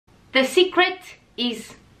The secret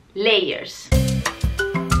is layers.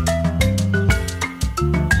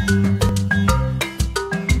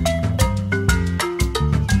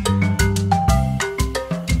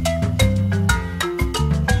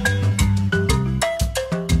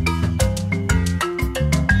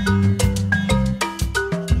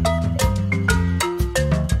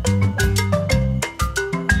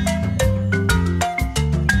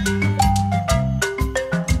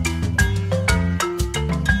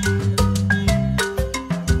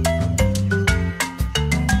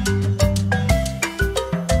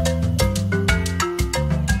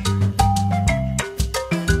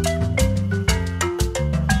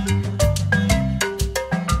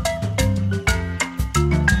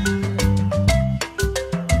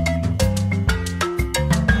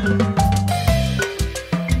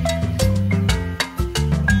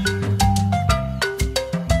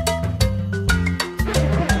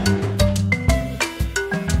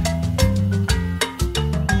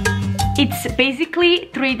 It's basically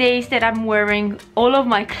 3 days that I'm wearing all of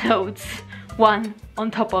my clothes, one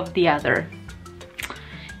on top of the other.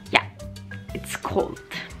 Yeah, it's cold.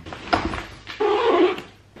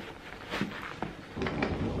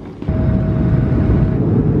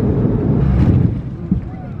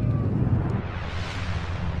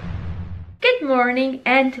 Good morning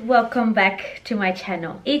and welcome back to my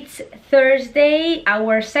channel. It's Thursday,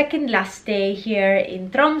 our second last day here in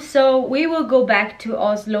Tromsø. We will go back to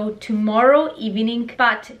Oslo tomorrow evening,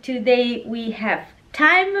 but today we have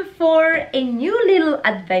time for a new little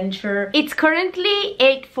adventure. It's currently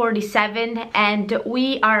 8:47 and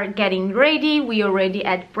we are getting ready. We already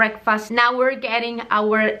had breakfast. Now we're getting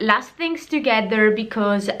our last things together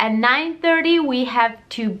because at 9:30 we have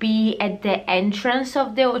to be at the entrance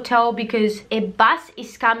of the hotel because a bus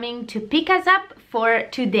is coming to pick us up for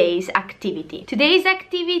today's activity. Today's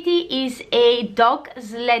activity is a dog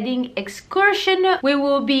sledding excursion. We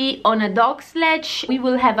will be on a dog sledge. We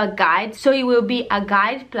will have a guide, so it will be a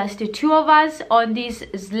guide plus the two of us on this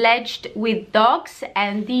sledge with dogs,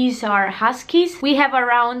 and these are Huskies. We have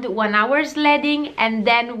around 1 hour sledding and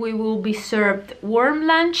then we will be served warm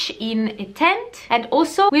lunch in a tent, and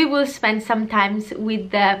also we will spend some time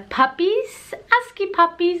with the puppies, Husky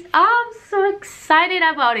puppies. I'm so excited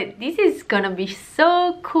about it. This is gonna be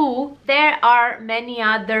so cool. There are many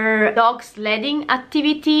other dog sledding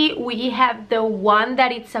activity. We have the one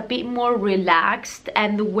that it's a bit more relaxed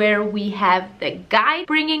and where we have the guide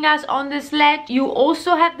bringing us on the sled. You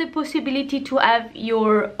also have the possibility to have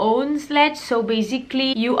your own sled, so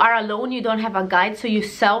basically you are alone, you don't have a guide, so you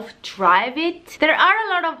self-drive it. There are a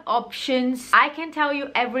lot of options. I can tell you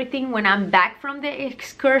everything when I'm back from the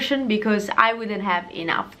excursion because I wouldn't have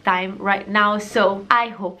enough time right now, so I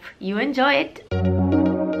hope you enjoy it.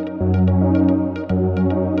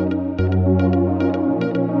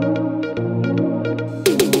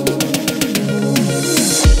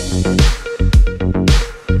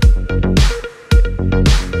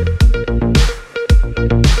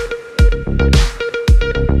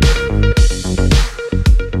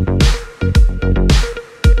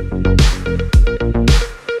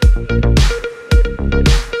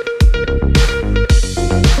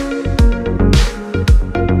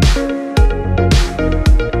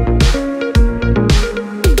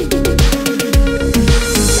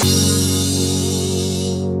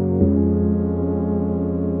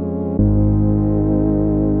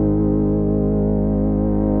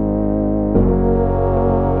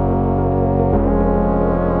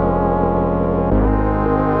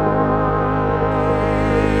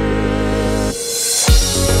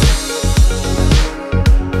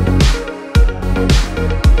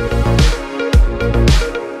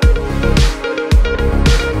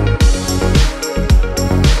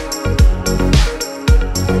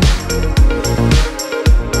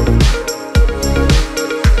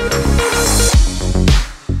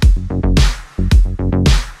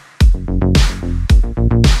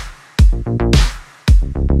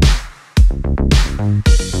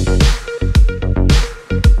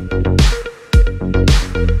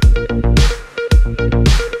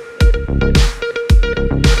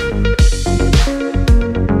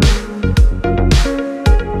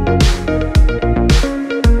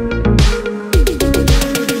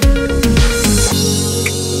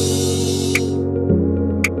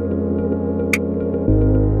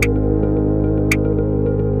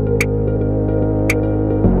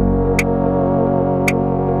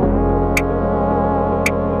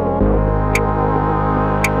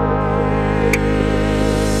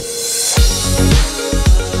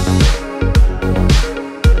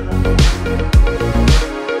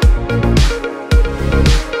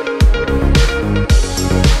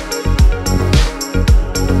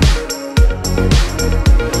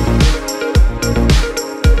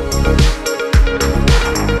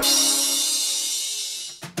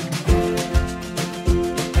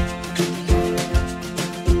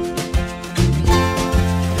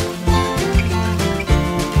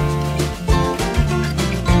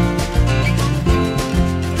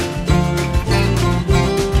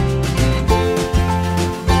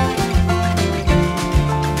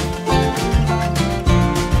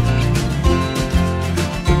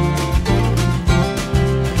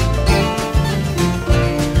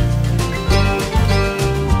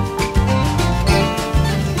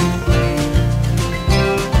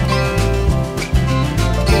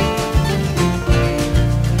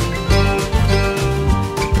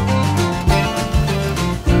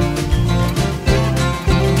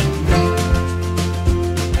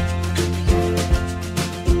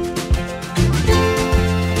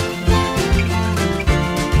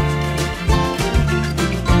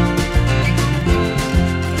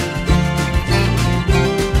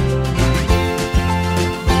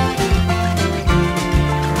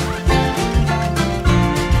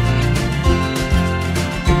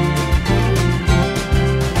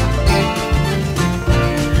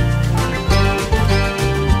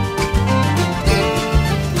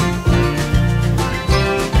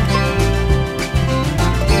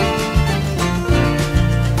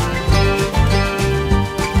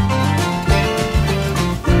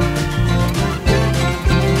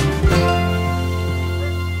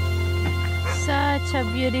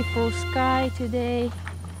 beautiful sky today.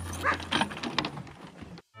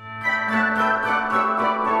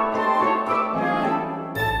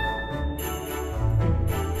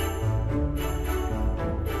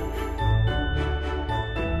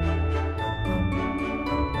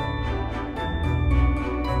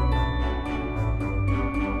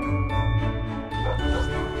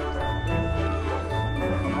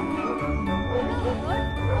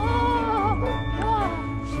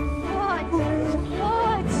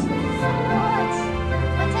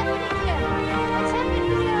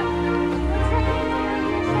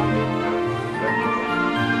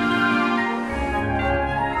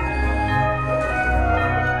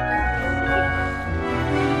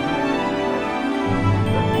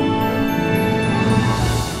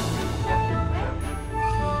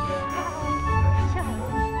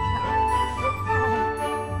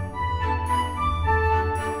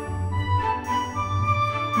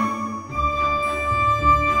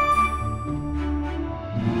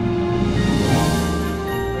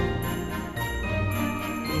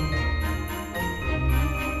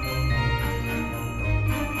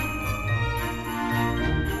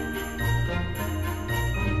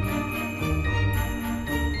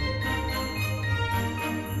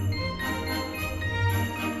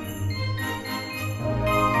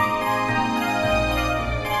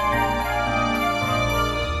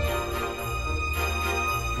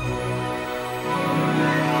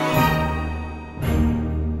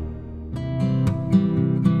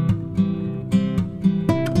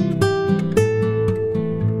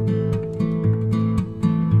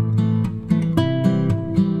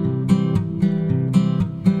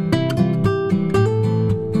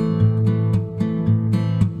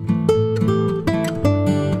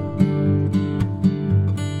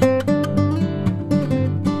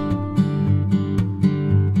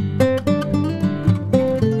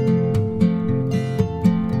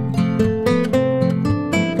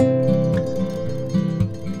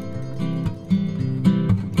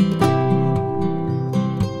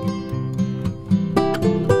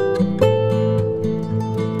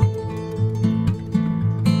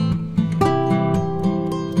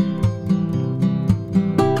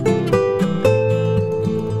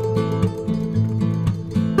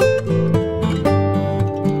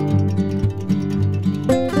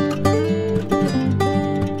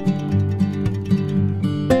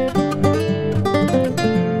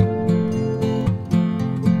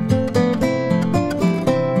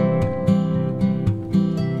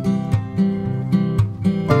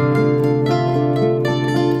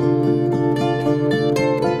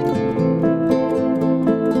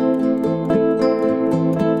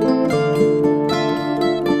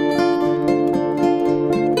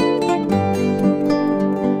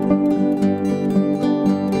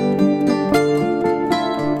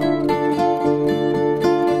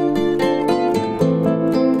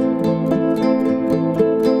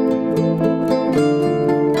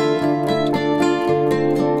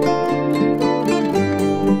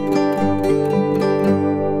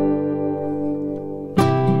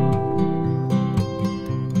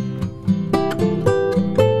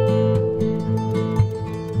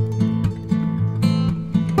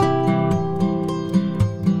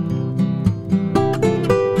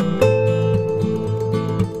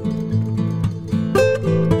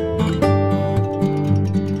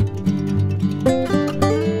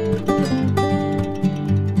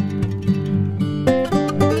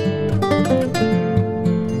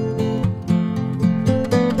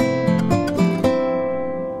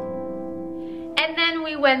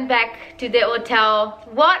 went back to the hotel.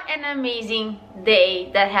 What an amazing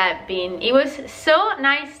day that had been. It was so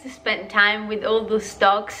nice to spend time with all those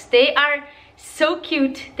dogs. They are so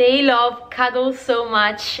cute. They love cuddles so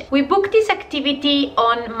much. We booked this activity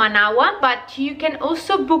on Manawa, but you can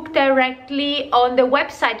also book directly on the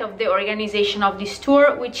website of the organization of this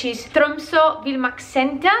tour, which is Tromsø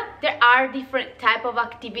Villmarkssenter. There are different type of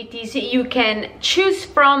activities you can choose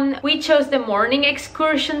from. We chose the morning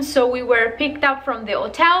excursion, so we were picked up from the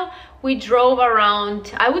hotel. We drove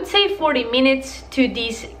around, I would say 40 minutes to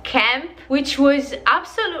this camp, which was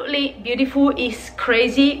absolutely beautiful. It's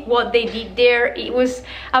crazy what they did there. It was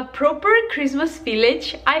a proper Christmas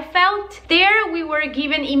village. I felt there we were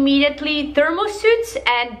given immediately thermosuits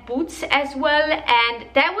and boots as well, and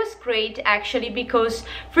that was great actually, because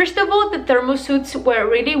first of all the thermosuits were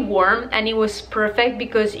really warm and it was perfect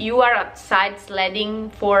because you are outside sledding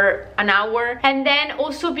for an hour, and then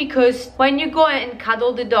also because when you go and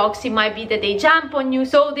cuddle the dogs, it might be that they jump on you,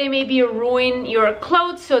 so they maybe ruin your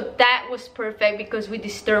clothes. So that was perfect because with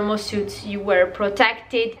these thermal suits you were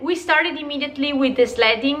protected. We started immediately with the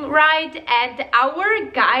sledding ride, and our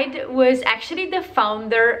guide was actually the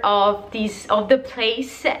founder of the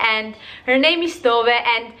place, and her name is Tove,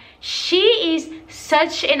 and she is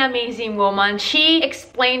such an amazing woman. She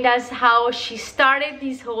explained us how she started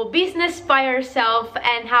this whole business by herself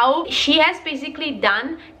and how she has basically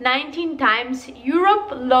done 19 times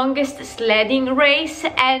Europe's longest sledding race,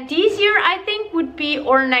 and this year I think would be,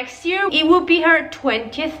 or next year, it would be her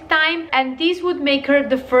 20th time, and this would make her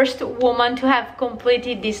the first woman to have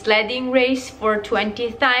completed this sledding race for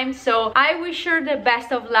 20 times. So I wish her the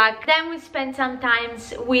best of luck. Then we spent some time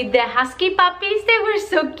with the Husky puppies. They were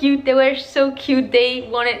so cute. They were so cute. They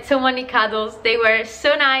wanted so many cuddles. They were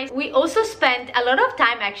so nice. We also spent a lot of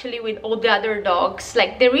time actually with all the other dogs.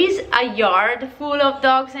 Like, there is a yard full of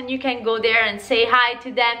dogs and you can go there and say hi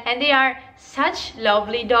to them, and they are such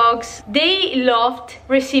lovely dogs. They loved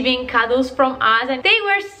receiving cuddles from us and they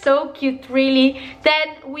were so cute, really. Then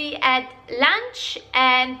we had lunch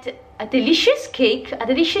and a delicious cake, a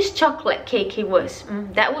delicious chocolate cake it was.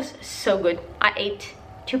 That was so good. I ate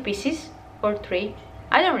 2 pieces or 3.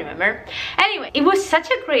 I don't remember. Anyway, it was such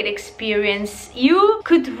a great experience. You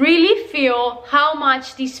could really feel how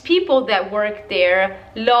much these people that work there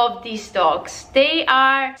love these dogs. They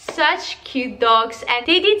are such cute dogs, and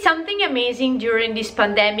they did something amazing during this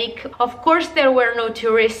pandemic. Of course, there were no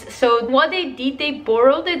tourists, so what they did, they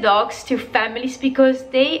borrowed the dogs to families because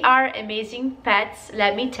they are amazing pets.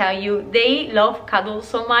 Let me tell you, they love cuddles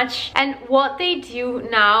so much. And what they do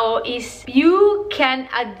now is you can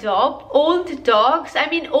adopt old dogs. I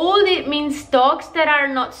mean, old, it means dogs that are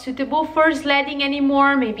not suitable for sledding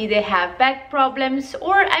anymore. Maybe they have back problems,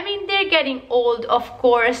 or I mean, they're getting old, of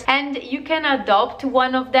course, and you can adopt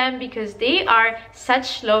one of them because they are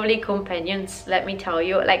such lovely companions. Let me tell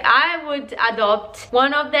you, like, I would adopt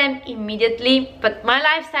one of them immediately, but my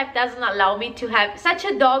lifestyle doesn't allow me to have such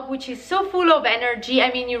a dog which is so full of energy.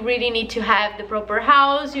 I mean, you really need to have the proper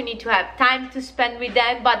house, you need to have time to spend with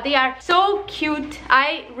them, but they are so cute.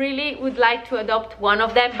 I really would like to adopt one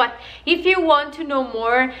of them. But if you want to know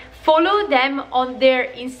more, follow them on their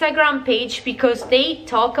Instagram page because they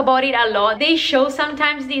talk about it a lot. They show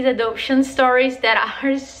sometimes these adoption stories that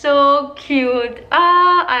are so cute.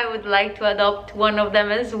 I would like to adopt one of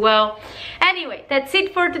them as well. Anyway, that's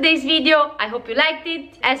it for today's video. I hope you liked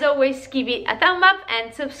it. As always, give it a thumb up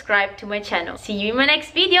and subscribe to my channel. See you in my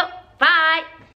next video. Bye!